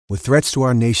With threats to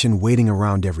our nation waiting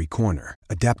around every corner,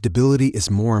 adaptability is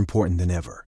more important than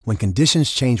ever. When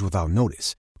conditions change without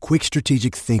notice, quick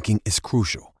strategic thinking is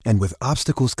crucial. And with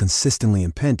obstacles consistently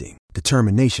impending,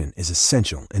 determination is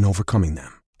essential in overcoming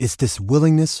them. It's this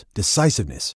willingness,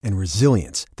 decisiveness, and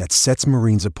resilience that sets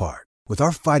Marines apart. With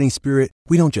our fighting spirit,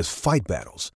 we don't just fight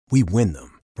battles, we win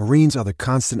them. Marines are the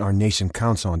constant our nation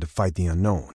counts on to fight the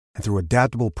unknown. And through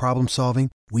adaptable problem solving,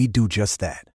 we do just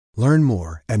that. Learn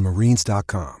more at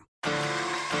marines.com.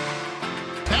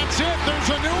 That's it. There's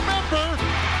a new member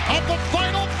of the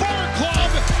Final Four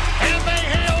Club, and they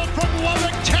hail from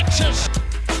Lubbock, Texas.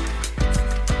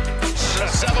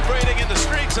 Celebrating in the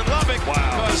streets in Lubbock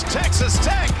because Texas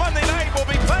Tech Monday night will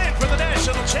be playing for the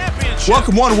national championship.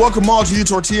 Welcome one, welcome all to the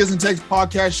Tortillas and Takes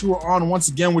podcast. You are on once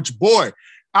again with your boy,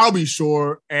 Albie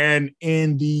Shore. And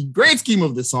in the great scheme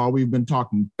of this all, we've been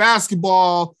talking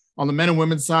basketball. On the men and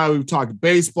women's side, we've talked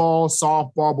baseball,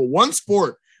 softball, but one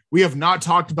sport we have not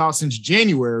talked about since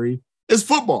January is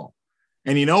football.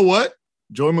 And you know what?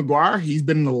 Joey McGuire, he's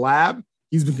been in the lab.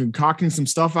 He's been concocting some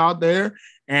stuff out there.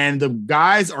 And the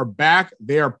guys are back.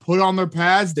 They are put on their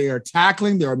pads. They are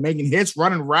tackling. They are making hits,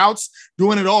 running routes,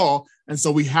 doing it all. And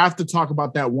so we have to talk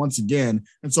about that once again.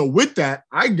 And so with that,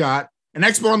 I got an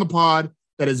expert on the pod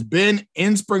that has been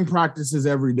in spring practices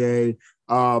every day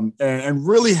and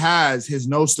really has his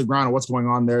nose to the ground of what's going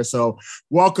on there. So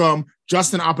welcome,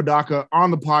 Justin Apodaca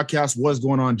on the podcast. What's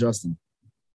going on, Justin?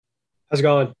 How's it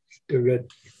going? Doing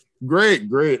good. Great.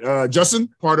 Justin,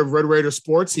 part of Red Raider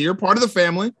Sports here, part of the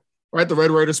family, right? The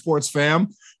Red Raider Sports fam.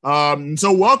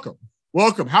 So welcome.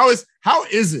 How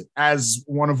is it as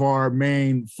one of our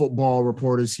main football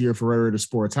reporters here for Red Raider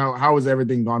Sports? How has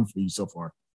everything gone for you so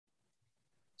far?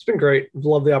 It's been great.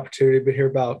 Love the opportunity. Been here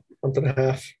about a month and a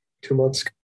half, 2 months.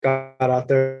 Got out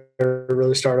there,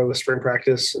 really started with spring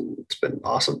practice, and it's been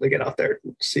awesome to get out there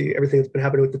and see everything that's been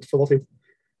happening with the football team.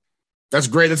 That's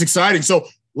great. That's exciting. So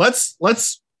let's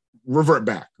revert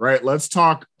back, right? Let's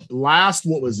talk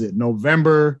what was it?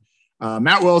 November.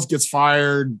 Matt Wells gets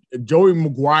fired. Joey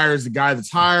McGuire is the guy that's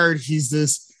hired. He's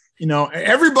this,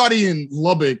 everybody in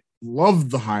Lubbock loved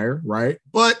the hire, right?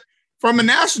 But from a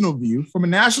national view, from a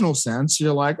national sense,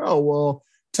 you're like, oh, well,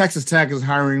 Texas Tech is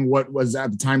hiring what was at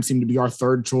the time seemed to be our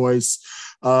third choice.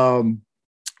 A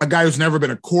guy who's never been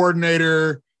a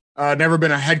coordinator, never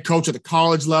been a head coach at the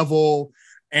college level.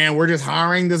 And we're just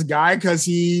hiring this guy because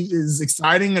he is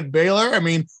exciting at Baylor. I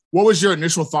mean, what was your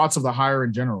initial thoughts of the hire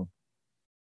in general?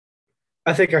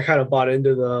 I think I kind of bought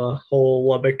into the whole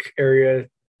Lubbock area,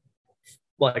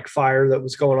 fire that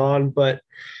was going on, but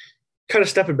kind of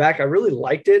stepping back, I really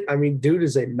liked it. I mean, dude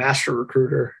is a master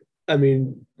recruiter. I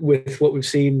mean, with what we've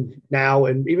seen now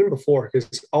and even before,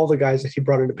 because all the guys that he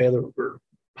brought into Baylor were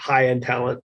high-end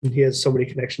talent. And he has so many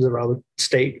connections around the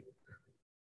state.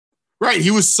 Right.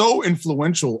 He was so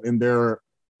influential in their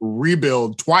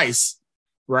rebuild twice,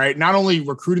 right? Not only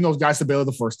recruiting those guys to Baylor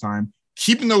the first time,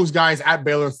 keeping those guys at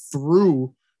Baylor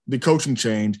through the coaching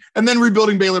change, and then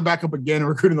rebuilding Baylor back up again and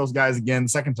recruiting those guys again the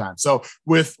second time. So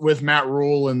with Matt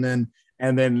Rhule and then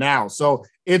now. So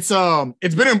it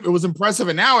was impressive.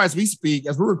 And now as we speak,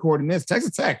 as we're recording this,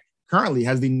 Texas Tech currently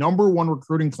has the number one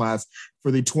recruiting class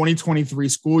for the 2023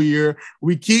 school year.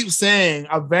 We keep saying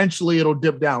eventually it'll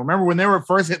dip down. Remember when they were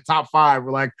first hit top 5,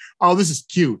 we're like, oh, this is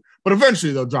cute, but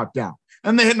eventually they'll drop down.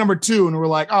 And they hit number 2 and we're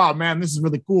like, oh man, this is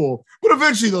really cool, but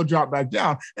eventually they'll drop back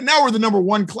down. And now we're the number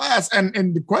one class.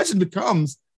 And the question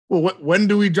becomes, well, when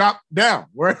do we drop down?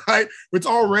 We're right. It's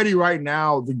already right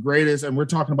now the greatest, and we're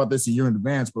talking about this a year in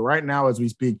advance, but right now as we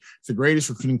speak, it's the greatest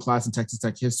recruiting class in Texas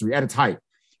Tech history at its height.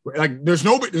 Like there's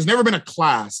never been a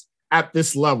class at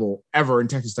this level ever in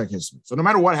Texas Tech history. So no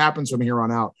matter what happens from here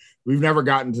on out, we've never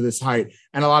gotten to this height,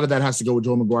 and a lot of that has to go with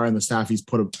Joe McGuire and the staff he's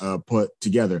put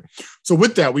together. So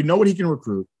with that, we know what he can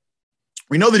recruit.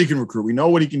 We know that he can recruit. We know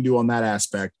what he can do on that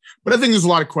aspect. But I think there's a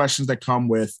lot of questions that come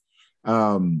with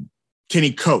can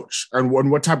he coach, and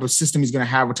what type of system he's going to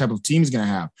have, what type of team he's going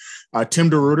to have. Tim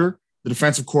DeRuyter, the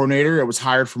defensive coordinator that was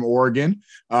hired from Oregon,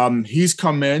 he's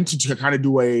come in to kind of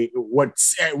do what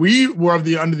we were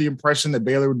under the impression that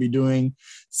Baylor would be doing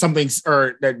something,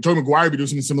 or that Joey McGuire would be doing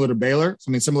something similar to Baylor,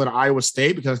 something similar to Iowa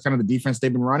State, because that's kind of the defense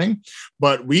they've been running.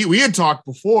 But we had talked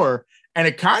before, and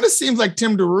it kind of seems like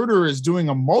Tim DeRuyter is doing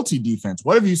a multi-defense.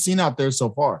 What have you seen out there so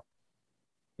far?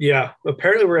 Yeah,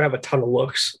 apparently we're going to have a ton of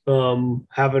looks,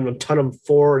 having a ton of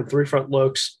 4 and 3 front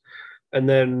looks, and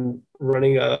then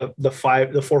running the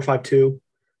 4-5-2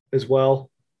 as well.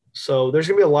 So there's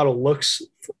going to be a lot of looks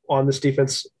on this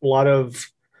defense, a lot of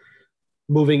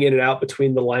moving in and out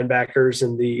between the linebackers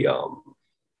and the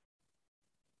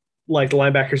like the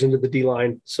linebackers into the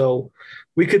D-line. So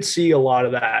we could see a lot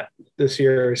of that this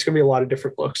year. It's going to be a lot of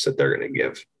different looks that they're going to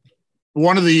give.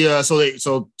 One of the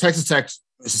so Texas Tech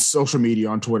social media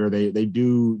on Twitter, they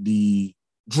do the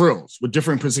drills with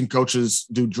different position coaches,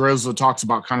 do drills that talks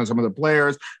about kind of some of the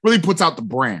players, really puts out the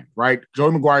brand, right?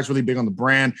 Joey McGuire is really big on the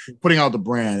brand, putting out the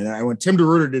brand. And when Tim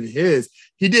DeRuyter did his,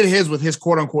 he did his with his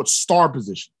quote unquote star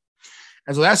position.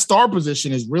 And so that star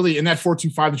position is really in that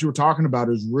 4-2-5 that you were talking about,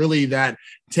 is really that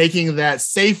taking that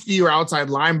safety or outside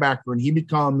linebacker, and he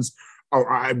becomes,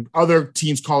 other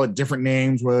teams call it different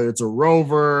names, whether it's a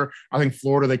rover. I think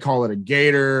Florida, they call it a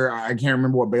gator. I can't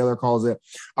remember what Baylor calls it.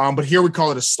 But here we call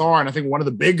it a star. And I think one of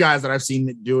the big guys that I've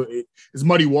seen do it is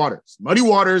Muddy Waters. Muddy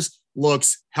Waters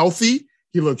looks healthy.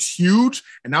 He looks huge.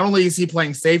 And not only is he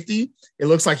playing safety, it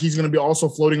looks like he's going to be also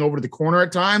floating over to the corner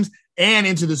at times and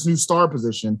into this new star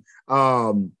position.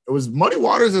 It was Muddy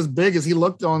Waters as big as he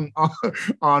looked on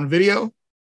video.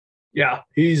 Yeah,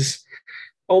 he's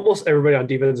almost everybody on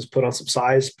defense has put on some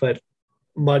size, but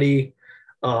Muddy,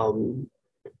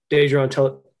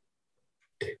 Dejon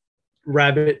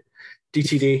Rabbit,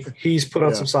 DTD, he's put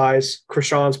on some size.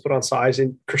 Krishan's put on size,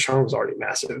 and Krishan was already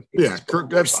massive.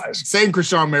 That's saying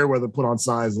Krishan Merriweather put on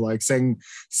size, like saying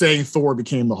Thor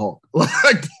became the Hulk.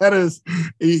 Like that is,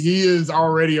 he is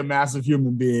already a massive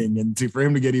human being, and for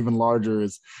him to get even larger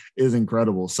is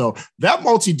incredible. So that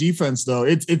multi defense, though,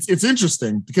 it's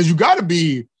interesting because you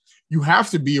have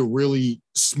to be a really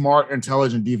smart,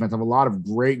 intelligent defense. Have a lot of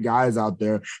great guys out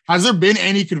there. Has there been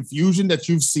any confusion that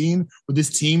you've seen with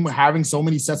this team having so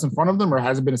many sets in front of them, or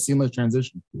has it been a seamless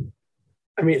transition?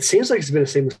 I mean, it seems like it's been a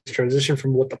seamless transition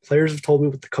from what the players have told me,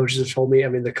 what the coaches have told me. I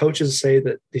mean, the coaches say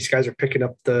that these guys are picking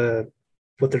up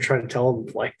what they're trying to tell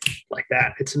them like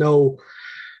that.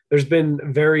 There's been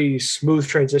very smooth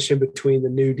transition between the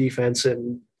new defense,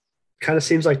 and kind of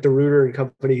seems like DeRuyter and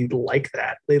company like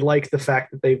that. They like the fact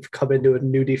that they've come into a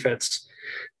new defense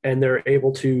and they're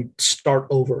able to start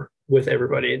over with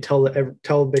everybody and tell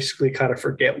them basically kind of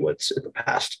forget what's in the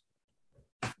past.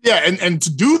 Yeah, and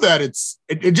to do that,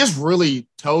 it just really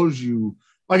tells you,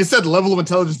 like I said, the level of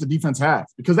intelligence the defense has,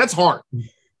 because that's hard,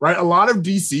 right? A lot of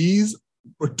DCs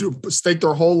stake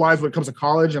their whole lives when it comes to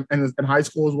college and high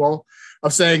school as well,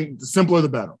 of saying the simpler the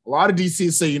better. A lot of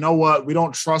DCs say, you know what, we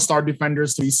don't trust our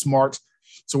defenders to be smart,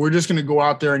 so we're just going to go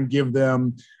out there and give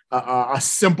them a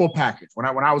simple package. When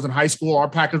I was in high school, our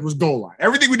package was goal line.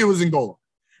 Everything we did was in goal line,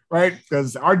 right?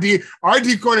 Because our D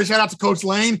coordinator, shout out to Coach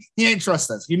Lane, he ain't trust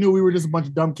us. He knew we were just a bunch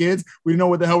of dumb kids. We didn't know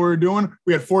what the hell we were doing.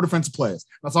 We had 4 defensive players.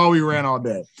 That's all we ran all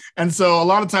day. And so a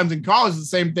lot of times in college, it's the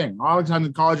same thing. A lot of times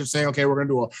in college, you're saying, okay, we're going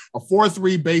to do a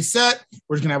 4-3 base set.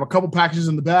 We're just going to have a couple packages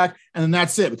in the back, and then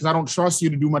that's it, because I don't trust you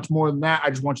to do much more than that. I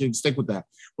just want you to stick with that.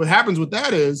 What happens with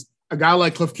that is a guy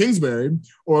like Cliff Kingsbury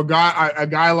or a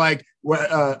guy like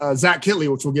Zach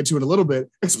Kitley, which we'll get to in a little bit,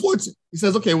 exploits it. He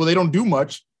says, okay, well, they don't do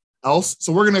much else,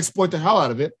 so we're going to exploit the hell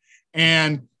out of it.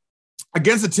 And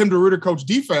against the Tim DeRuyter coach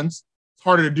defense, it's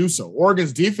harder to do so.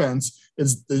 Oregon's defense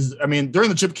is I mean, during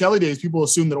the Chip Kelly days, people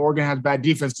assume that Oregon has bad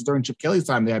defense because during Chip Kelly's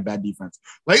time, they had bad defense.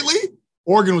 Lately,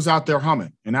 Oregon was out there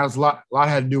humming, and that was a lot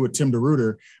had to do with Tim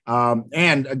DeRuyter,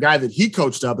 and a guy that he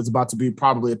coached up is about to be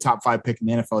probably a top 5 pick in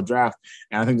the NFL draft.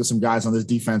 And I think there's some guys on this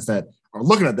defense that are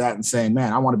looking at that and saying,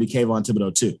 man, I want to be Kayvon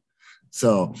Thibodeau too.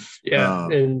 So, yeah.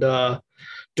 And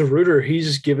DeRuyter,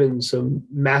 he's given some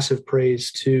massive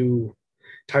praise to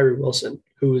Tyree Wilson,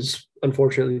 who is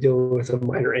unfortunately dealing with a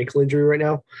minor ankle injury right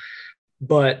now.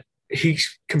 But he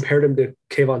compared him to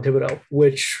Kayvon Thibodeau,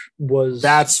 which was –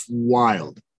 that's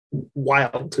wild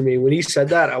to me. When he said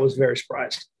that, I was very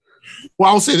surprised.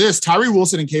 Well, I'll say this: Tyree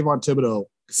Wilson and Kayvon Thibodeau,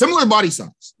 similar body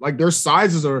size. Like their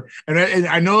sizes are, and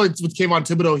I know it's with Kayvon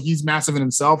Thibodeau, he's massive in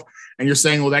himself, and you're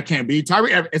saying, well, that can't be.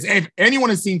 Tyree, if anyone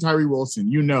has seen Tyree Wilson,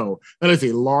 you know that is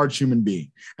a large human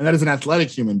being, and that is an athletic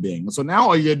human being. So now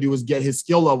all you got to do is get his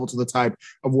skill level to the type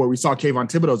of where we saw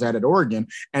Kayvon Thibodeau's at Oregon,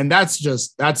 and that's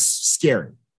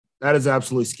scary. That is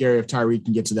absolutely scary if Tyree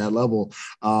can get to that level.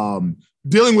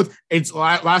 Dealing with it's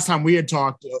last time we had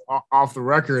talked off the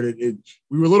record,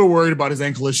 we were a little worried about his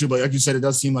ankle issue, but like you said, it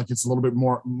does seem like it's a little bit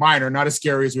more minor, not as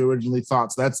scary as we originally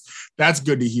thought. So that's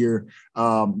good to hear.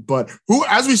 But who,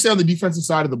 as we say on the defensive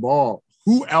side of the ball,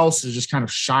 who else is just kind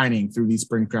of shining through these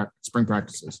spring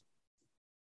practices?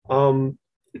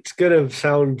 It's going to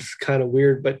sound kind of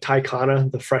weird, but Ty Kana,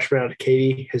 the freshman out of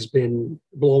Katy, has been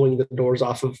blowing the doors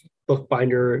off of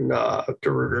Bookbinder and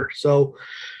DeRuyter. So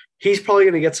he's probably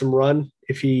going to get some run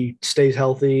if he stays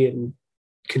healthy and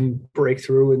can break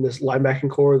through in this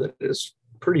linebacking core that is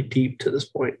pretty deep to this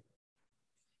point.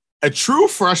 a true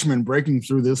freshman breaking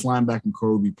through this linebacking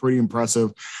core would be pretty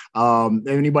impressive.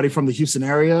 Anybody from the Houston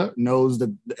area knows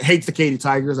that hates the Katy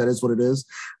Tigers. That is what it is,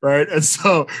 right? And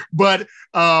so, but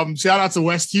shout out to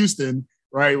West Houston,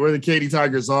 right, where the Katy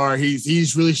Tigers are.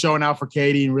 He's really showing out for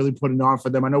Katy and really putting on for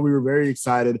them. I know we were very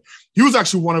excited. He was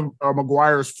actually one of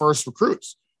McGuire's first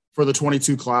recruits for the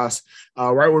 22 class.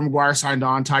 Right when McGuire signed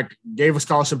on, gave a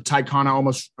scholarship to Ty Connor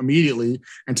almost immediately,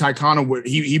 and Ty Connor,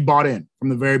 he bought in from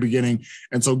the very beginning.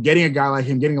 And so getting a guy like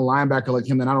him, getting a linebacker like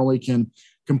him that not only can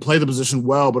play the position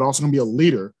well, but also can be a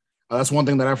leader. That's one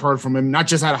thing that I've heard from him, not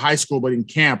just out of high school, but in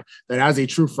camp, that as a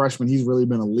true freshman, he's really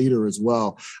been a leader as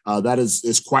well. That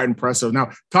is quite impressive.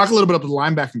 Now, talk a little bit about the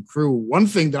linebacking crew. One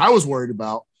thing that I was worried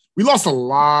about, we lost a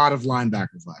lot of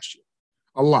linebackers last year,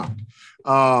 a lot.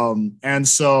 And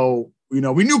so, we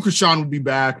knew Krishan would be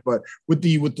back, but with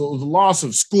the loss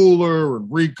of Schooler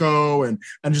and Rico and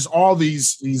just all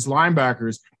these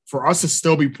linebackers, for us to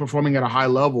still be performing at a high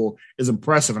level is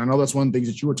impressive. And I know that's one of the things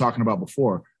that you were talking about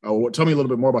before. Tell me a little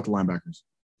bit more about the linebackers.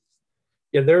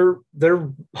 Yeah, they're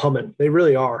humming. They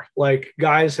really are. Like,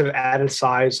 guys have added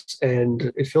size,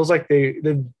 and it feels like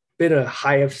they've been a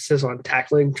high emphasis on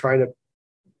tackling, trying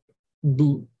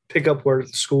to pick up where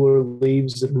Schooler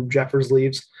leaves and Jeffers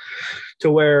leaves,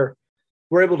 to where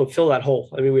we're able to fill that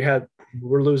hole. I mean,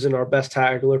 we're losing our best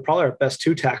tackler, probably our best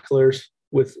two tacklers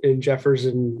in Jeffers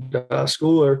and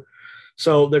Schooler.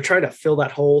 So they're trying to fill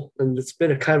that hole, and it's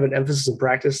been a kind of an emphasis in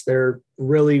practice. They're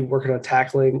really working on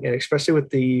tackling, and especially with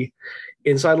the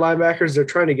inside linebackers, they're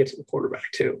trying to get to the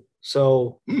quarterback too.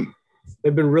 So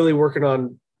they've been really working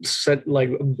on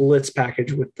a blitz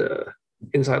package with the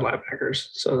inside linebackers.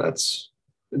 So that's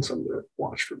been something to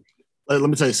watch for me. Let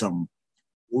me tell you something.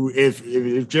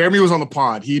 If Jeremy was on the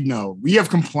pod, he'd know we have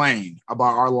complained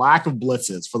about our lack of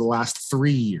blitzes for the last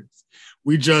 3 years.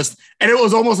 And it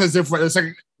was almost as if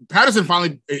Patterson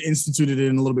finally instituted it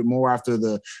in a little bit more after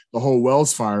the whole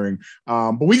Wells firing.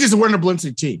 But we just weren't a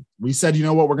blitzing team. We said, you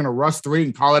know what, we're going to rush 3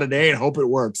 and call it a day and hope it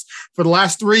works for the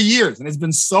last 3 years. And it's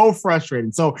been so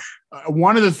frustrating. So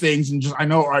one of the things, and just, I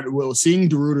know seeing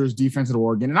DeRuyter's defense at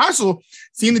Oregon and also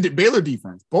seeing the Baylor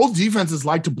defense, both defenses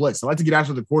like to blitz. They like to get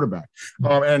after the quarterback.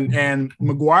 And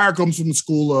McGuire comes from the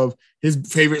school of, his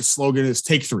favorite slogan is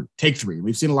take three.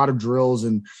 We've seen a lot of drills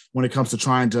and when it comes to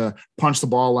trying to punch the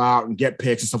ball out and get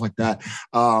picks and stuff like that.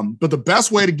 But the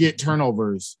best way to get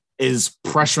turnovers is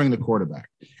pressuring the quarterback.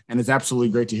 And it's absolutely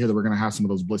great to hear that we're going to have some of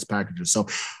those blitz packages. So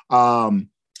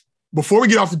before we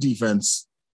get off the defense,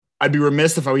 I'd be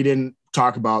remiss if we didn't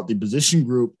talk about the position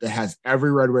group that has had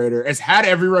every Red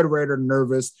Raider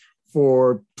nervous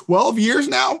for 12 years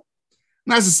now. And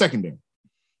that's the secondary.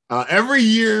 Every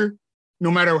year, no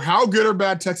matter how good or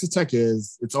bad Texas Tech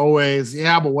is, it's always,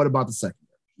 but what about the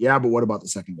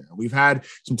secondary? We've had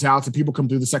some talented people come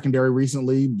through the secondary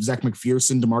recently, Zach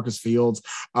McPherson, DeMarcus Fields.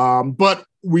 But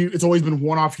it's always been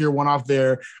one off here, one off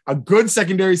there. A good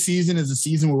secondary season is a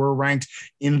season where we're ranked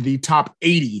in the top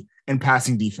 80 in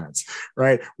passing defense,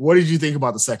 right? What did you think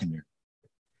about the secondary?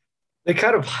 They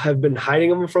kind of have been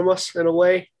hiding them from us in a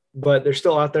way, but they're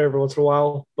still out there every once in a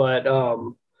while. But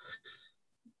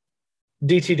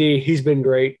DTD, he's been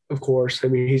great, of course. I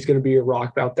mean, he's going to be a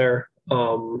rock out there.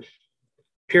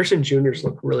 Pearson Jr.'s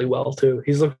looked really well, too.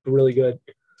 He's looked really good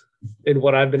in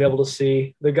what I've been able to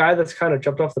see. The guy that's kind of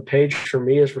jumped off the page for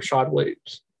me is Rashad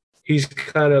Williams. He's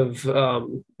kind of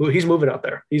he's moving out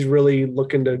there. He's really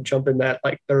looking to jump in that,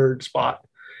 third spot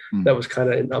that was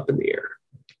kind of up in the air.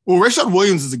 Well, Rashad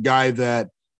Williams is a guy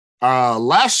that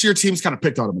last year teams kind of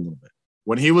picked on him a little bit.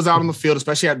 When he was out on the field,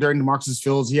 especially during DeMarcus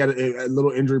Fields, he had a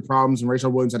little injury problems, and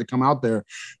Rashad Williams had to come out there.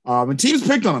 And teams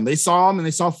picked on him. They saw him, and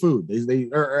they saw food. They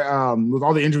with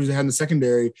all the injuries they had in the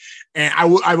secondary. And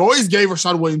I've always gave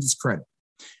Rashad Williams his credit.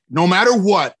 No matter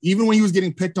what, even when he was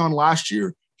getting picked on last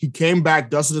year, he came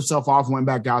back, dusted himself off, went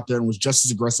back out there, and was just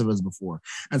as aggressive as before.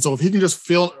 And so if he can just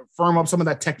firm up some of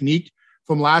that technique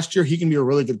from last year, he can be a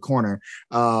really good corner.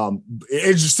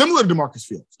 It's similar to DeMarcus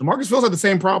Fields. DeMarcus Fields had the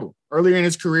same problem. Earlier in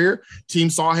his career,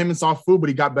 teams saw him and saw food, but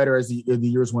he got better as the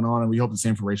years went on, and we hope the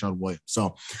same for Rashad Williams.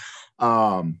 So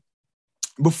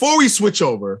before we switch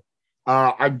over,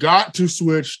 I got to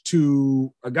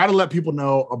let people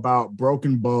know about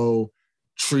Broken Bow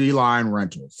Tree Line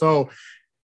Rental. So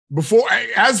before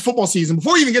you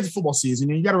even get to football season,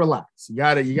 you got to relax. You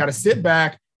got to sit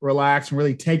back, relax, and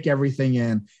really take everything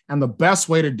in. And the best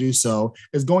way to do so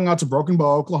is going out to Broken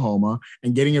Bow, Oklahoma,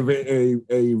 and getting a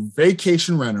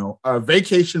vacation rental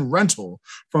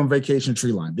from Vacation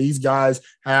Tree Line. These guys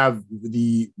have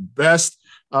the best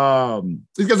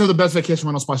vacation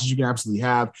rental spots that you can absolutely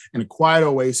have, and a quiet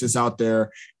oasis out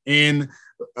there in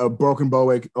Broken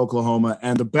Bow, Oklahoma.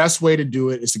 And the best way to do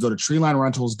it is to go to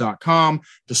treelinerentals.com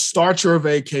to start your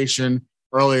vacation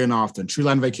early and often.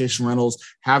 Treeline Vacation Rentals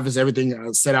has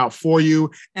everything set out for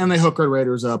you, and they hook Red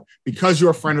Raiders up. Because you're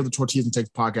a friend of the Tortillas and Takes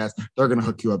podcast, they're going to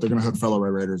hook you up. They're going to hook fellow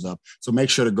Red Raiders up. So make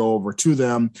sure to go over to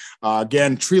them.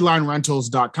 Again,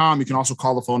 treelinerentals.com. You can also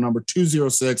call the phone number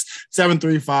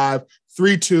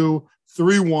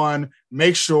 206-735-3231.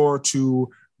 Make sure to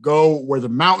go where the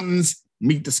mountains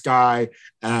meet the sky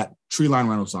at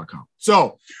treelinerentals.com.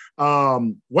 So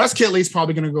Wes Kitley's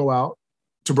probably going to go out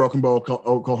to Broken Bow,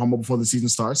 Oklahoma before the season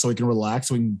starts so he can relax,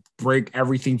 so he can break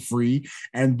everything free.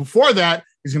 And before that,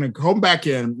 he's going to come back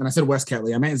in. And I said Wes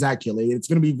Kitley. I meant Zach Kitley. It's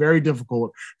going to be very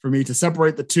difficult for me to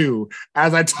separate the two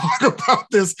as I talk about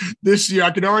this year.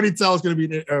 I can already tell it's going to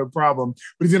be a problem.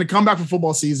 But he's going to come back for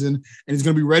football season, and he's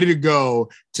going to be ready to go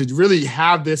to really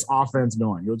have this offense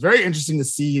going. It was very interesting to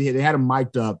see. They had him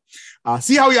mic'd up.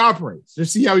 See how he operates.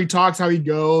 Just see how he talks, how he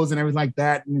goes, and everything like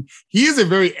that. And he is a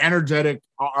very energetic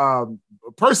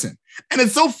person. And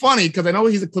it's so funny because I know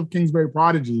he's a Cliff Kingsbury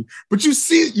prodigy, but you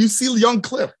see young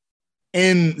Cliff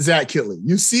in Zach Kitley.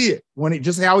 You see it when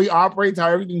just how he operates, how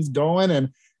everything's going, and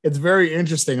it's very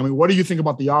interesting. I mean, what do you think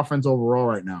about the offense overall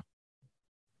right now?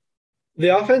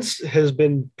 The offense has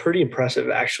been pretty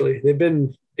impressive, actually. They've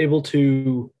been able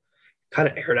to kind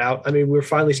of air it out. I mean, they're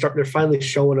finally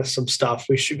showing us some stuff.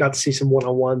 We got to see some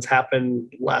one-on-ones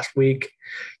happen last week.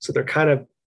 So they're kind of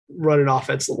running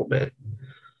offense a little bit.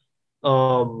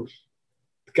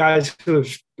 Guys who have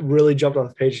really jumped off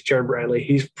the page, Jaron Bradley.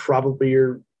 He's probably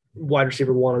your wide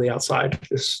receiver one on the outside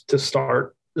to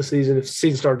start the season. If the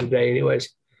season started today anyways.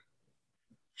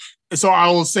 So I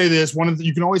will say this,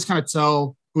 you can always kind of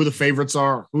tell who the favorites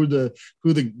are, who the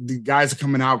guys are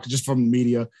coming out just from the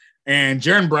media. And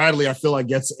Jaron Bradley, I feel like,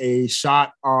 gets a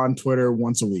shot on Twitter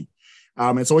once a week.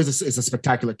 It's always it's a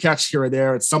spectacular catch here or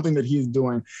there. It's something that he's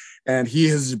doing. And he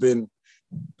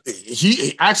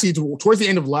actually, towards the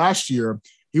end of last year,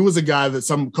 he was a guy that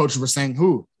some coaches were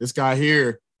saying, this guy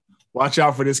here, watch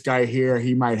out for this guy here.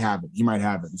 He might have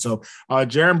it. So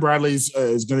Jaron Bradley's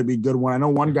is going to be a good one. I know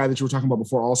one guy that you were talking about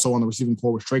before also on the receiving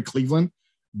core was Trey Cleveland,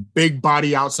 big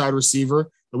body outside receiver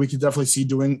that we could definitely see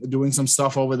doing some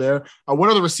stuff over there. What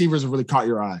other receivers have really caught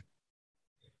your eye?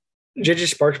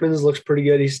 JJ Sparkman looks pretty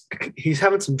good. He's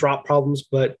having some drop problems,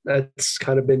 but that's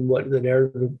kind of been what the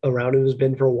narrative around him has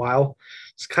been for a while.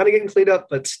 It's kind of getting cleaned up,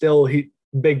 but still,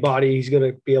 big body. He's going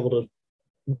to be able to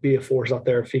be a force out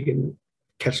there if he can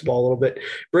catch the ball a little bit.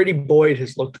 Brady Boyd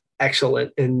has looked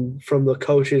excellent, and from the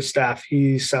coach's staff,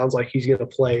 he sounds like he's going to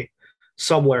play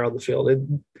somewhere on the field.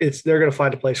 They're going to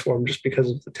find a place for him just because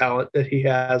of the talent that he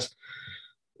has.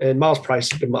 And Miles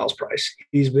Price has been Miles Price.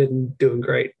 He's been doing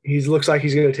great. He looks like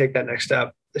he's going to take that next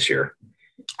step this year.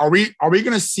 Are we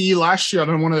going to see last year? I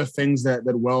know one of the things that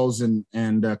Wells and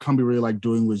Cumbie really liked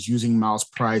doing was using Miles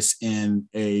Price in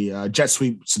a jet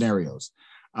sweep scenarios,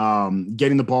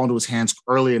 getting the ball into his hands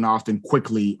early and often,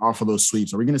 quickly off of those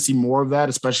sweeps. Are we going to see more of that?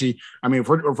 Especially, I mean, if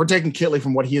we're taking Kitley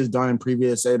from what he has done in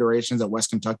previous iterations at West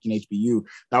Kentucky and HBU,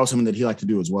 that was something that he liked to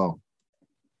do as well.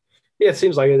 Yeah, it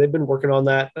seems like it. They've been working on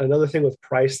that. Another thing with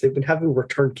Price, they've been having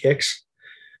return kicks,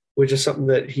 which is something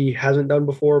that he hasn't done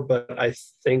before, but I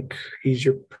think he's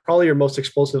probably your most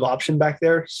explosive option back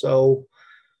there. So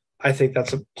I think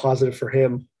that's a positive for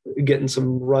him, getting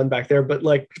some run back there. But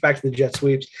like back to the jet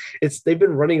sweeps, they've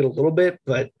been running it a little bit,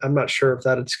 but I'm not sure if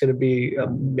it's going to be a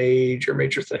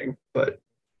major thing, but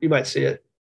you might see it.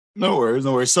 No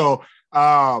worries. So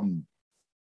I've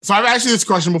asked you this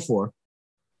question before.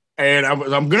 And I'm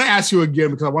going to ask you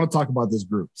again because I want to talk about this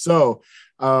group. So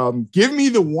give me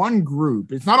the one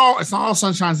group. It's not all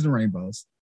sunshines and rainbows.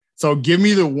 So give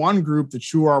me the one group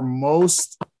that you are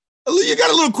you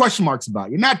got a little question marks about.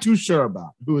 You're not too sure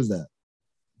about. Who is that?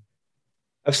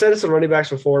 I've said it's the running backs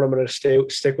before, and I'm going to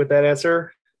stick with that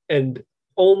answer. And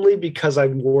only because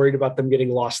I'm worried about them getting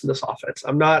lost in this offense.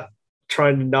 I'm not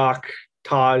trying to knock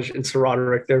Taj and Sir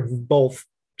Roderick. They're both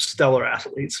stellar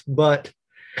athletes, but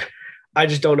I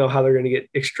just don't know how they're going to get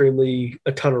a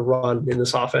ton of run in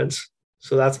this offense.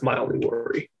 So that's my only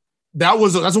worry.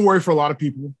 That's a worry for a lot of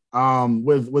people.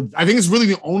 With I think it's really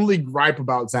the only gripe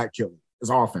about Zach Kitley, his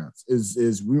offense is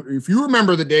if you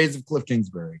remember the days of Cliff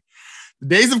Kingsbury,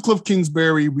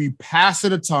 we passed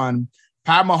it a ton.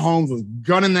 Pat Mahomes was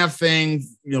gunning that thing,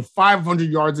 500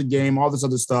 yards a game, all this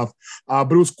other stuff.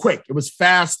 But it was quick. It was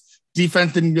fast.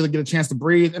 Defense didn't really get a chance to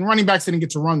breathe, and running backs didn't get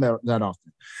to run that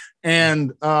often.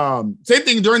 And same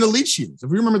thing during the Leach years. If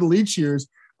we remember the Leach years,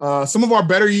 some of our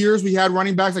better years, we had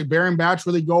running backs like Baron Batch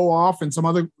really go off and some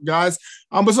other guys.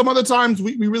 But some other times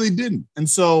we really didn't. And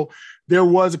so there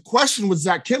was a question with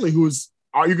Zach Kitley, who was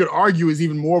you could argue is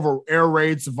even more of an air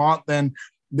raid savant than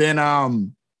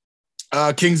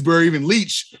Kingsbury, even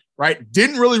Leach, right?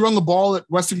 Didn't really run the ball at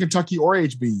Western Kentucky or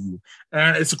HBU.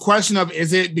 And it's a question of,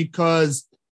 is it because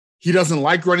he doesn't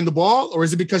like running the ball, or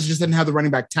is it because he just didn't have the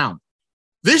running back talent?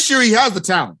 This year, he has the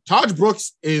talent. Taj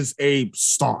Brooks is a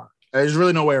star. There's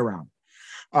really no way around it.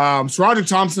 SaRodorick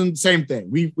Thompson, same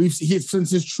thing.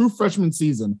 Since his true freshman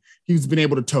season, he's been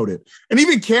able to tote it. And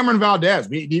even Cameron Valdez.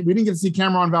 We didn't get to see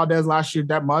Cameron Valdez last year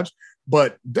that much,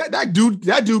 but that dude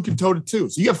can tote it too.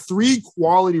 So you have 3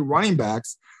 quality running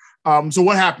backs. So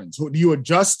what happens? Do you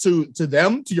adjust to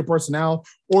them, to your personnel,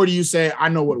 or do you say, I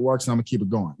know what works and I'm gonna keep it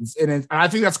going? And I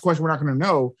think that's a question we're not going to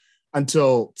know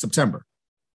until September.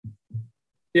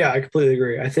 Yeah, I completely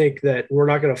agree. I think that we're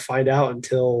not going to find out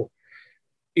until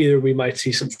either we might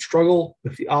see some struggle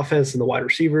with the offense and the wide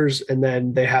receivers, and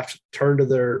then they have to turn to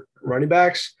their running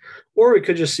backs, or we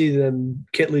could just see them,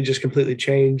 Kitley just completely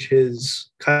change his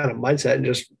kind of mindset, and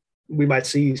just we might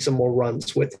see some more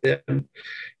runs with him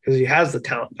because he has the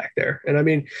talent back there. And I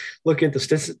mean, looking at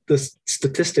the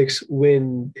statistics,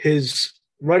 when his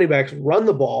running backs run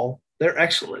the ball, they're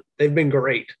excellent. They've been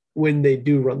great when they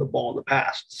do run the ball in the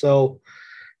past. So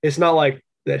it's not like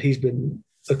that he's been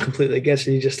completely against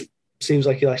it. He just seems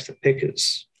like he likes to pick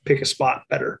a spot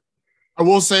better. I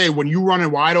will say, when you run a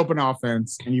wide open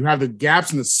offense and you have the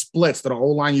gaps and the splits that an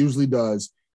O-line usually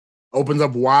does, opens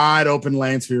up wide open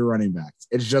lanes for your running backs.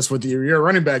 It's just with you're a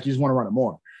running back, you just want to run it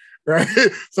more, right?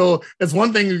 So it's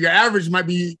one thing, your average might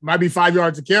be 5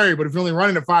 yards to carry, but if you're only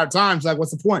running it 5 times, like,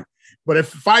 what's the point? But if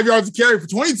 5 yards to carry for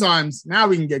 20 times, now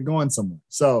we can get going somewhere.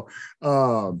 So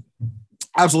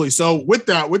absolutely. So with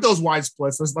those wide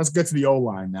splits, let's get to the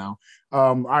O-line now.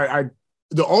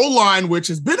 The O-line, which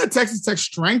has been a Texas Tech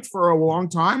strength for a long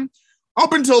time,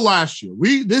 up until last year.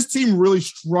 This team really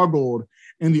struggled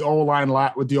in the O-line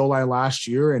with the O-line last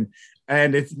year,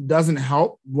 and it doesn't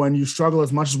help when you struggle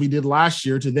as much as we did last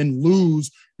year to then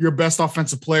lose your best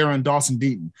offensive player in Dawson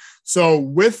Deaton. So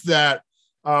with that,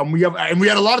 we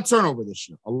had a lot of turnover this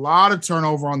year, a lot of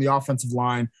turnover on the offensive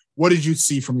line. What did you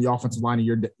see from the offensive line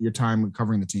in your time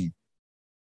covering the team?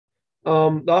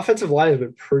 The offensive line has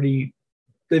been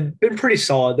they've been pretty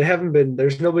solid.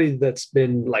 There's nobody that's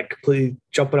been like completely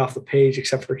jumping off the page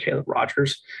except for Caleb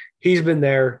Rogers. He's been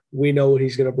there. We know what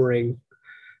he's going to bring,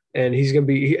 and he's going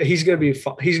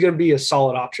to be a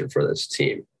solid option for this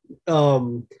team.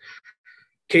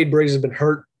 Cade Briggs has been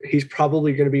hurt. He's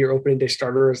probably going to be your opening day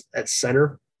starter at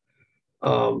center.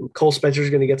 Cole Spencer is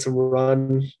going to get some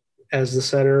run as the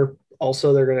center.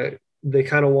 Also, they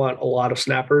kind of want a lot of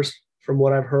snappers. From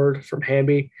what I've heard from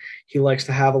Hamby, he likes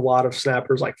to have a lot of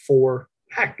snappers, like 4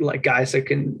 guys that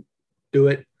can do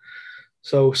it.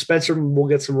 So Spencer will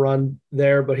get some run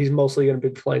there, but he's mostly going to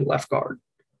be playing left guard.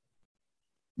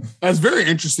 That's very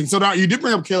interesting. So now you did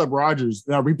bring up Caleb Rogers.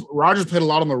 Now Rogers played a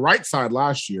lot on the right side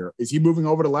last year. Is he moving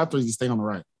over to left, or is he staying on the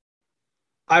right?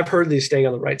 I've heard that he's staying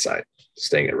on the right side,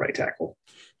 staying at right tackle.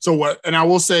 So what? And I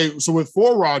will say, so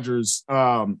for Rogers,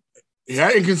 he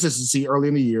had inconsistency early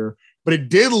in the year. But it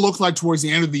did look like towards the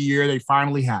end of the year, they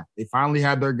finally had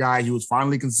their guy. He was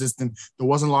finally consistent. There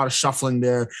wasn't a lot of shuffling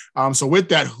there. So with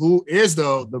that, who is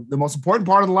the most important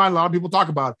part of the line a lot of people talk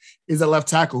about is that left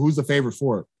tackle. Who's the favorite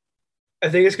for it? I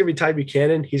think it's going to be Ty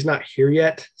Buchanan. He's not here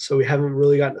yet, so we haven't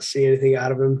really gotten to see anything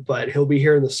out of him, but he'll be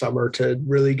here in the summer to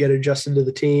really get adjusted to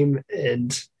the team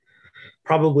and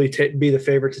probably be the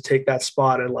favorite to take that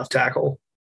spot at left tackle.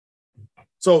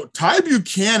 So Ty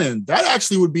Buchanan, that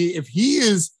actually would be, if he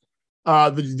is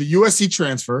the USC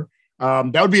transfer,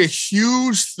 that would be a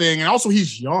huge thing. And also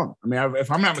he's young. I mean, if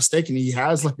I'm not mistaken, he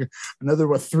has like another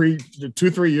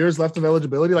 2-3 years left of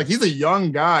eligibility. Like, he's a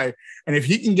young guy. And if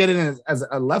he can get in as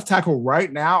a left tackle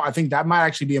right now, I think that might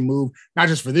actually be a move, not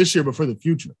just for this year, but for the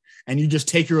future. And you just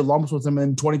take your lumps with him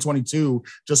in 2022,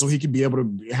 just so he can be able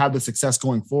to have the success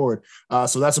going forward.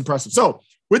 So that's impressive. So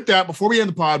with that, before we end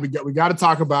the pod, we got to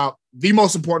talk about the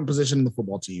most important position in the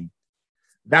football team.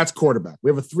 That's quarterback. We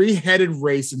have a 3-headed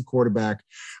race in quarterback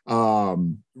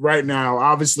right now.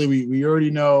 Obviously, we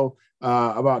already know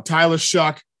about Tyler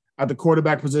Shuck at the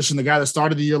quarterback position, the guy that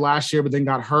started the year last year but then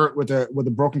got hurt with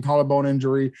a broken collarbone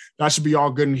injury. That should be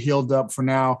all good and healed up for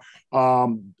now.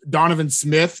 Donovan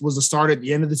Smith was the starter at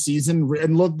the end of the season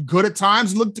and looked good at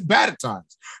times and looked bad at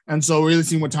times. And so really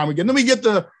seeing what time we get. And then we get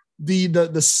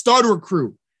the stud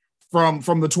recruit from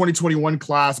the 2021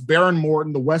 class, Baron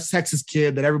Morton, the West Texas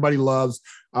kid that everybody loves.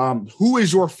 Who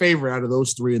is your favorite out of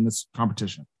those 3 in this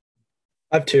competition?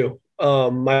 I have 2.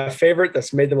 My favorite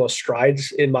that's made the most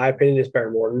strides, in my opinion, is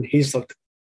Baron Morton. He's looked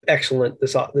excellent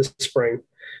this spring,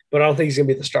 but I don't think he's going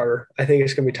to be the starter. I think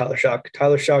it's going to be Tyler Shuck.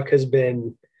 Tyler Shuck has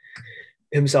been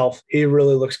himself. He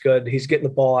really looks good. He's getting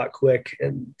the ball out quick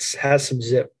and has some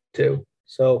zip too.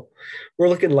 So we're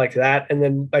looking like that. And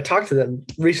then I talked to them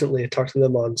recently. I talked to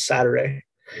them on Saturday.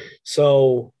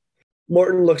 So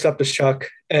Morton looks up to Chuck,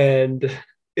 and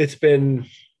he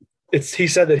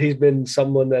said that he's been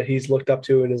someone that he's looked up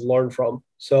to and has learned from.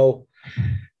 So,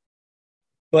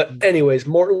 but anyways,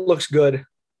 Morton looks good,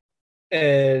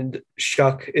 and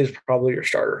Chuck is probably your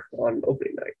starter on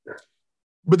opening night.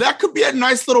 But that could be a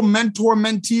nice little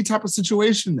mentor-mentee type of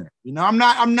situation there. You know, I'm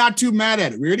not too mad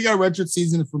at it. We already got a redshirt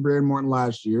season for Brandon Morton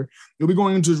last year. He'll be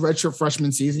going into his redshirt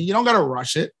freshman season. You don't got to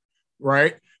rush it,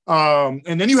 right?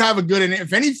 And then you have a good, and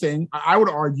if anything, I would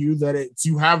argue that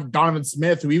you have Donovan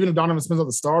Smith, who even if Donovan Smith's not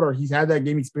the starter, he's had that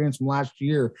game experience from last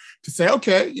year to say,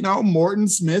 okay, you know, Morton,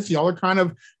 Smith, y'all are kind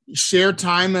of share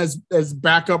time as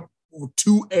backup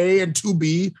 2A and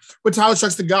 2B, but Tyler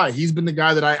Shuck's the guy. He's been the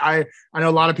guy that I know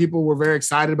a lot of people were very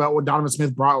excited about what Donovan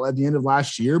Smith brought at the end of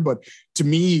last year, but to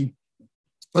me,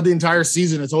 for the entire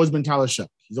season, it's always been Tyler Shuck.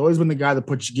 He's always been the guy that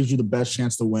gives you the best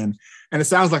chance to win, and it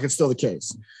sounds like it's still the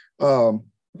case.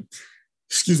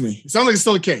 Excuse me. It sounds like it's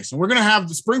still the case. And we're going to have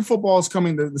the spring football is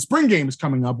coming. The spring game is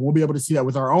coming up. And we'll be able to see that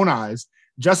with our own eyes.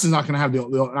 Justin's not going to be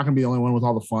the only one with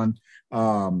all the fun,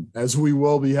 as we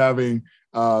will be having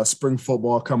spring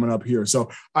football coming up here. So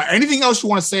anything else you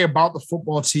want to say about the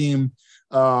football team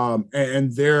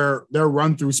and their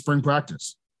run through spring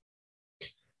practice?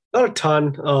 Not a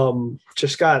ton.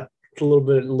 Just got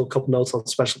a couple notes on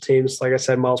special teams. Like I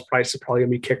said, Miles Price is probably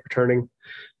going to be kick returning.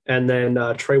 And then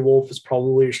Trey Wolf is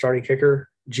probably your starting kicker.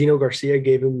 Gino Garcia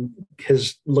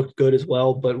has looked good as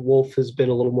well, but Wolf has been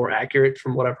a little more accurate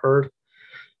from what I've heard.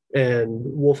 And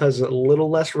Wolf has a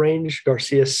little less range.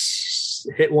 Garcia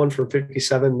hit one for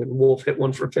 57 and Wolf hit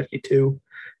one for 52,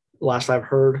 last I've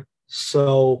heard.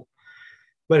 So,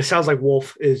 but it sounds like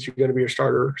Wolf is going to be your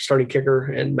starting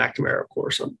kicker, and McNamara, of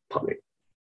course, on punting.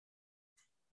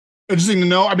 Interesting to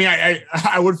know. I mean,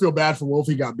 I would feel bad for Wolf.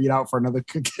 He got beat out for another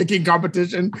kicking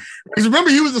competition. Because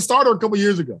remember, he was the starter a couple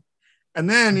years ago. And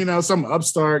then, you know, some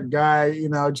upstart guy, you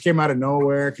know, just came out of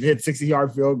nowhere, could hit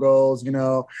 60-yard field goals, you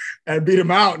know, and beat him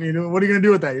out. And, you know, what are you going to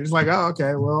do with that? You're just like, oh,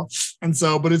 okay, well. And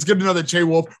so, but it's good to know that Trey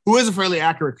Wolf, who is a fairly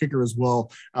accurate kicker as well,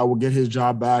 will get his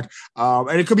job back.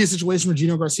 And it could be a situation where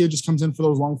Gino Garcia just comes in for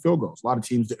those long field goals. A lot of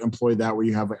teams that employ that, where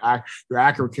you have your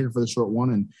accurate kicker for the short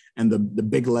one and the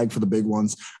big leg for the big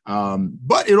ones.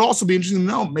 But it'd also be interesting to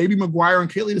know, maybe McGuire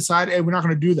and Kitley decide, hey, we're not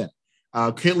going to do that.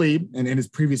 Kitley and in his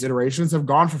previous iterations have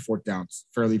gone for fourth downs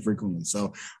fairly frequently.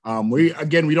 So we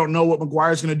don't know what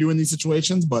McGuire is going to do in these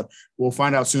situations, but we'll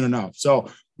find out soon enough.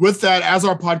 So with that, as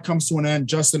our pod comes to an end,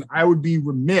 Justin, I would be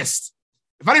remiss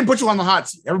if I didn't put you on the hot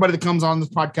seat. Everybody that comes on this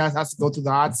podcast has to go through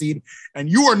the hot seat, and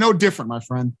you are no different, my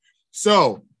friend.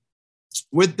 So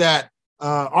with that,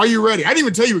 are you ready? I didn't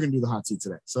even tell you we're going to do the hot seat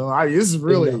today. So this is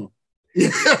really,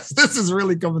 yes, this is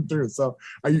really coming through. So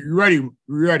are you ready?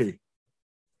 Ready?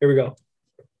 Here we go.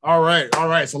 All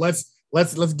right. So let's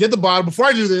get the bottle. Before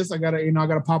I do this, I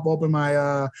gotta pop open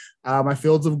my my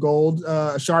Fields of Gold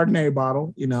Chardonnay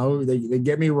bottle. You know, they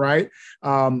get me right.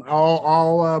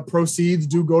 All proceeds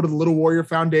do go to the Little Warrior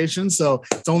Foundation, so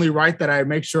it's only right that I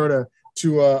make sure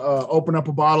to open up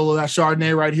a bottle of that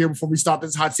Chardonnay right here before we start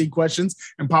this hot seat questions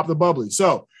and pop the bubbly.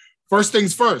 So first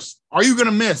things first, are you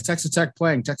gonna miss Texas Tech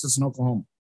playing Texas and Oklahoma?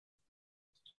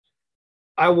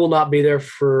 I will not be there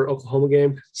for Oklahoma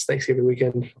game. It's Thanksgiving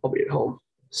weekend. I'll be at home.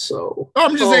 So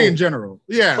I'm just saying in general.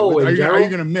 Yeah. Are you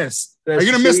going to miss? Are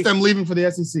you going to miss them leaving for the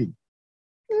SEC?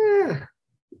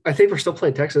 I think we're still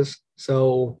playing Texas.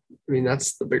 So, I mean,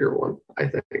 that's the bigger one, I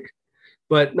think.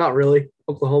 But not really.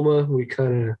 Oklahoma,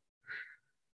 they're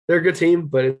a good team,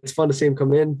 but it's fun to see them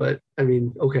come in. But, I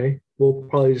mean, okay, we'll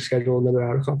probably just schedule another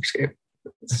out-of-conference game.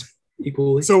 It's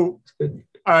equally. So, good.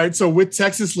 All right, so with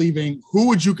Texas leaving, who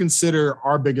would you consider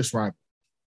our biggest rival?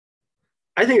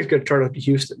 I think it's going to turn up to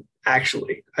Houston,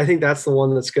 actually. I think that's the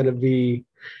one that's going to be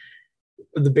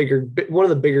one of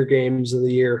the bigger games of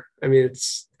the year. I mean,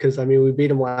 it's because, we beat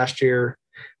them last year,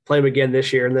 play them again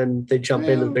this year, and then they jump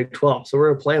into the Big 12. So we're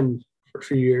going to play them for a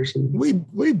few years. And we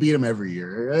beat them every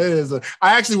year.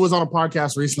 I actually was on a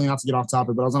podcast recently, not to get off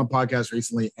topic, but I was on a podcast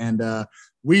recently, and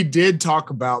we did talk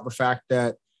about the fact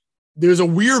that there's a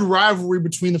weird rivalry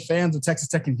between the fans of Texas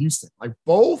Tech and Houston.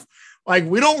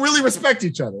 We don't really respect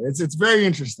each other. It's very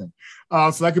interesting.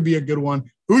 So that could be a good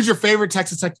one. Who's your favorite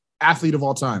Texas Tech athlete of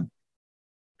all time?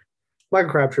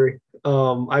 Michael Crabtree.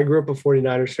 I grew up a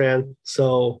 49ers fan,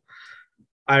 so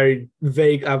I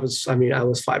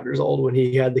was 5 years old when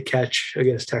he had the catch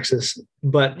against Texas,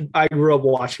 but I grew up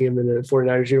watching him in a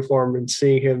 49ers uniform and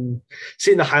seeing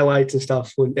the highlights and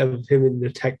stuff of him in the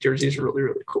Tech jersey is really,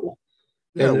 really cool.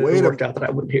 Yeah, and it worked out that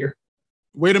I wouldn't hear.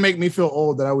 Way to make me feel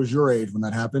old that I was your age when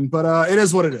that happened, but it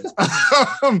is what it is.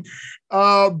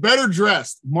 Better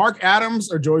dressed, Mark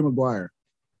Adams or Joey Maguire?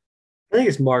 I think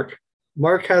it's Mark.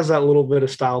 Mark has that little bit of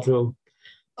style to him.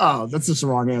 Oh, that's just the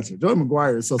wrong answer. Joey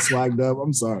Maguire is so swagged up.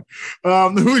 I'm sorry.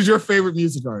 Who is your favorite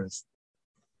music artist?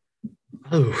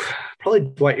 Oh, probably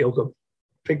Dwight Yoakam.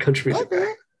 Big country music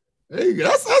guy. There you go.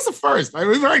 That's the first.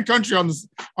 We've heard country on this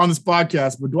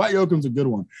podcast, but Dwight Yoakam's a good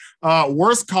one.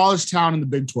 Worst college town in the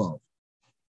Big 12?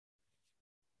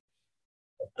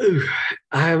 Ooh,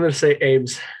 I'm going to say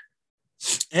Ames.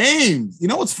 Ames. You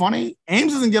know what's funny?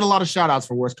 Ames doesn't get a lot of shout-outs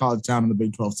for worst college town in the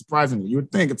Big 12, surprisingly. You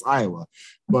would think it's Iowa.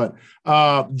 But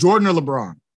Jordan or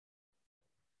LeBron?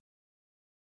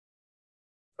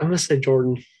 I'm going to say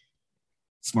Jordan.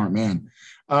 Smart man.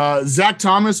 Zach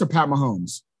Thomas or Pat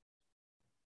Mahomes?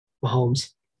 Mahomes.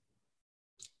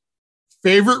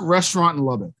 Favorite restaurant in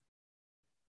Lubbock?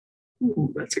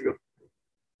 Ooh, that's a good one.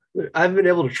 I've been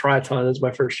able to try a ton. It's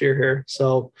my first year here.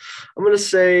 So I'm going to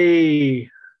say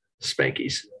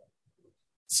Spanky's.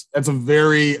 That's a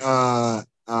very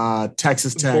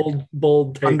Texas Tech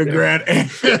bold take undergrad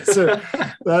answer.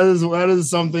 that is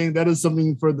something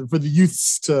for the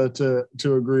youths to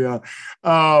agree on.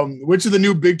 Which of the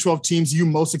new Big 12 teams are you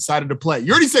most excited to play?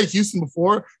 You already said Houston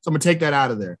before, so I'm gonna take that out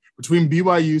of there. Between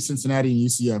BYU, Cincinnati, and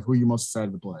UCF, who are you most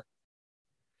excited to play?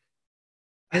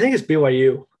 I think it's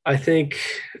BYU. I think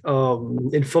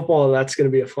in football that's going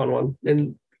to be a fun one,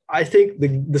 and I think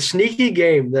the sneaky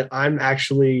game that I'm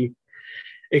actually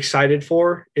excited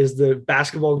for is the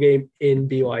basketball game in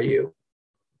BYU.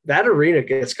 That arena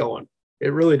gets going.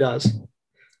 It really does.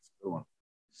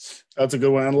 That's a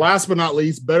good one. And last but not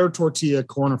least, better tortilla,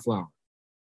 corn or flour?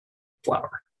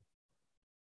 Flour.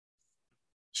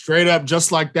 Straight up,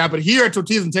 just like that. But here at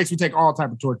Tortillas and Takes, we take all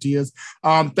type of tortillas.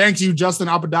 Thank you, Justin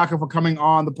Apodaca, for coming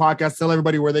on the podcast. Tell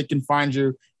everybody where they can find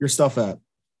your stuff at.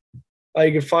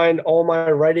 You can find all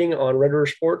my writing on Red River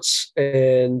Sports,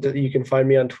 and you can find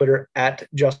me on Twitter at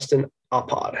Justin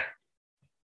Apod.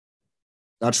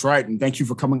 That's right. And thank you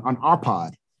for coming on our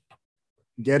pod.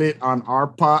 Get it on our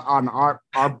pod,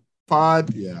 our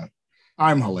pod. Yeah.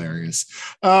 I'm hilarious.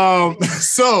 I'm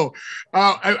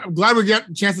glad we get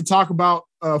a chance to talk about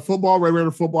football, Red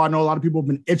Raider football. I know a lot of people have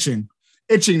been itching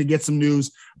to get some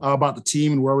news about the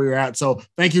team and where we were at. So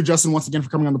thank you, Justin, once again for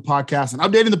coming on the podcast and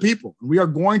updating the people. We are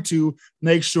going to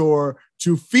make sure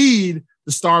to feed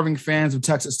the starving fans of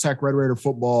Texas Tech Red Raider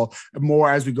football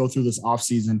more as we go through this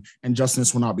offseason. And Justin,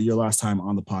 this will not be your last time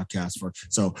on the podcast.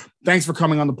 So thanks for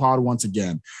coming on the pod once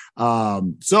again.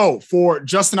 So for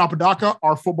Justin Apodaca,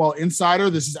 our football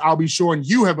insider, this is Albie Shore, and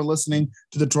you have been listening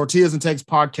to the Tortillas and Takes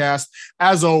podcast.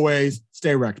 As always,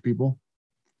 stay wrecked, people.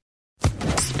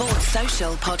 Sports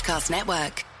Social Podcast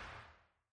Network.